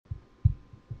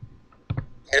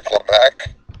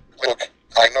Nickelback. Look,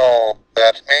 I know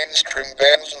that mainstream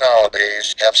bands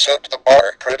nowadays have set the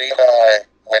bar pretty high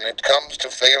when it comes to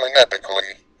failing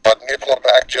epically, but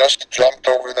Nickelback just jumped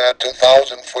over that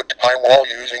 2,000-foot high wall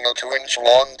using a 2-inch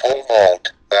long pole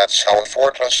vault. That's how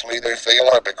effortlessly they fail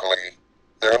epically.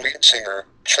 Their lead singer,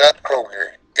 Chad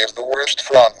Kroeger, is the worst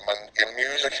frontman in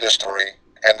music history,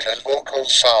 and his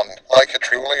vocals sound like a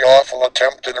truly awful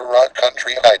attempt at a rock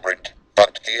country hybrid.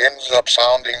 But he ends up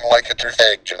sounding like a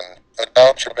perfection, a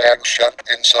Dodge bag shut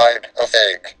inside a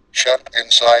fake, shut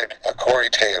inside a Corey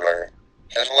Taylor.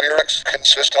 His lyrics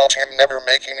consist of him never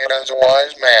making it as a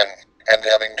wise man, and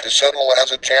having to settle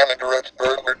as a janitor at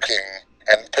Burger King,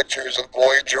 and pictures of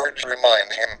Boy George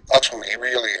remind him of who he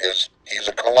really is. He's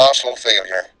a colossal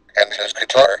failure, and his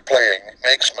guitar playing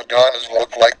makes Madonna's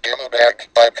look like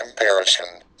Nickelback by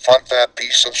comparison. Fuck that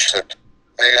piece of shit.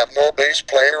 They have no bass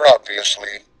player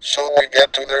obviously, so we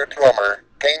get to their drummer,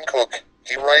 Kane Cook.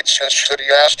 He writes his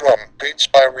shitty-ass drum beats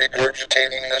by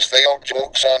regurgitating his failed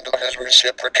jokes onto his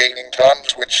reciprocating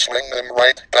toms which sling them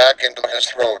right back into his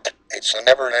throat. It's a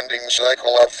never-ending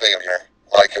cycle of failure,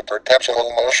 like a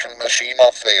perpetual motion machine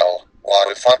of fail.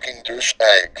 What a fucking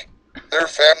douchebag. Their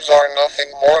fans are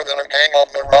nothing more than a gang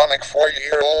of moronic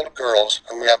 4-year-old girls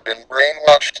who have been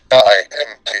brainwashed by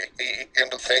MTV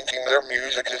into thinking their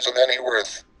music is of any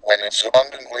worth, when it's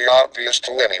abundantly obvious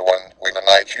to anyone with an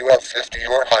IQ of 50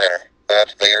 or higher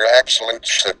that they are absolute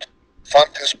shit.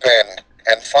 Fuck this band,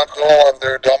 and fuck all of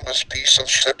their dumbest piece of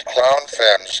shit clown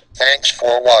fans. Thanks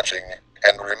for watching,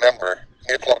 and remember,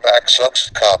 Nickelback sucks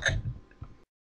cock.